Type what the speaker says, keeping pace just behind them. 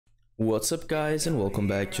What's up guys, and welcome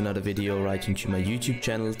back to another video right into my YouTube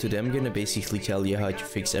channel. Today I'm gonna basically tell you how to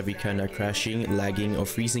fix every kind of crashing, lagging or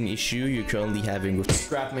freezing issue you're currently having with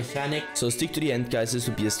Scrap Mechanic. So stick to the end guys, this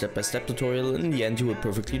will be a step-by-step tutorial, and in the end you will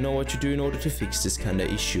perfectly know what to do in order to fix this kind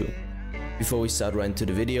of issue. Before we start right into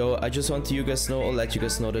the video, I just want to let you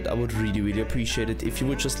guys know that I would really appreciate it if you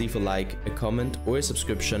would just leave a like, a comment or a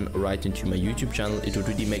subscription right into my YouTube channel. It would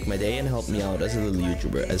really make my day and help me out as a little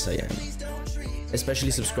YouTuber as I am.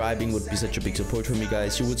 Especially subscribing would be such a big support for me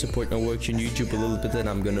guys. You would support my work on YouTube a little bit and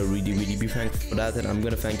I'm gonna really be thankful for that, and I'm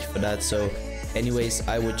gonna thank you for that. So anyways,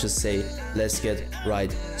 I would just say let's get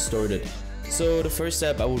right started. So the first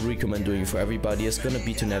step I would recommend doing for everybody is gonna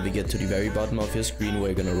be to navigate to the very bottom of your screen,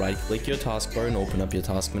 where you're gonna right click your taskbar and open up your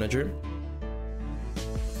task manager.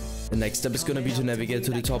 The next step is going to be to navigate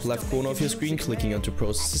to the top left corner of your screen, clicking onto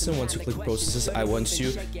processes, and once you click processes, I want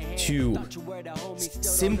you to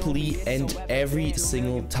simply end every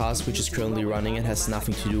single task which is currently running and has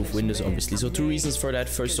nothing to do with Windows obviously. So two reasons for that.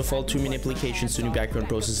 First of all, too many applications, too many background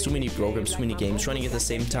processes, too many programs, too many games running at the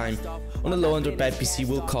same time on a low end or bad PC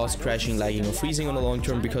will cause crashing, lagging or freezing on the long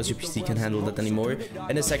term because your PC can't handle that anymore.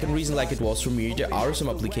 And the second reason, like it was for me, there are some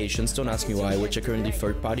applications, don't ask me why, which are currently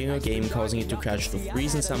third party in your game, causing it to crash or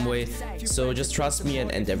freeze in some way. So just trust me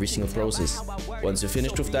and end every single process. Once you're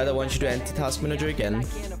finished with that, I want you to enter Task Manager again,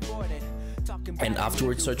 and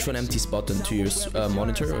afterwards search for an empty spot onto your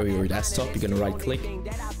monitor or your desktop. You're gonna right click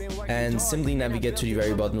and simply navigate to the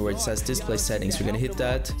very bottom where it says display settings. We're gonna hit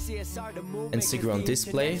that and stick around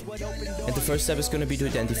display, and the first step is gonna be to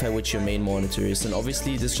identify which your main monitor is, and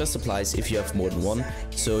obviously this just applies if you have more than one.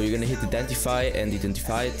 So you're gonna hit identify and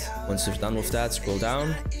identify it. Once you're done with that, scroll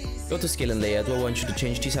down, go to scale and layout. I want you to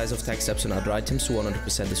change the size of text tabs and other items to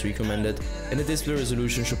 100% is recommended, and the display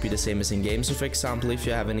resolution should be the same as in game. So for example, if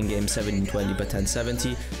you have an in-game 1720 by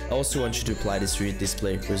 1070, I also want you to apply this to your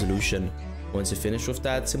display resolution. Once you're finished with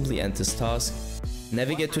that, simply end this task.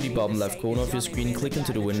 Navigate to the bottom left corner of your screen, click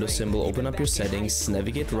into the Windows symbol, open up your settings,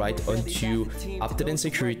 navigate right onto Update and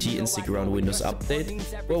Security and stick around Windows Update.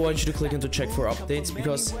 Well, I want you to click into check for updates,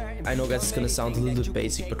 because I know guys it's gonna sound a little bit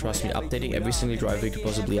basic, but trust me, updating every single driver you could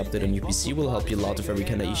possibly update on your PC will help you a lot with every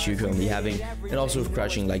kind of issue you're currently having, and also with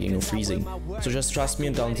crashing, lagging or freezing. So just trust me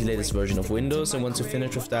and download the latest version of Windows, and once you're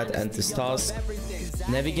finished with that, end this task.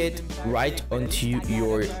 Navigate right onto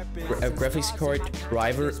your graphics card,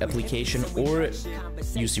 driver, application, or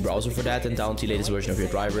use the browser for that, and download the latest version of your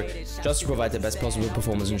driver, just to provide the best possible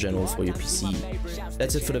performance in general for your PC.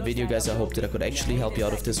 That's it for the video guys. I hope that I could actually help you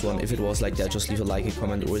out of this one. If it was like that, just leave a like, a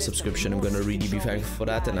comment or a subscription. I'm gonna really be thankful for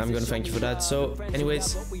that, and I'm gonna thank you for that. So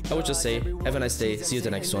anyways, I would just say have a nice day, see you at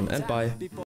the next one, and bye.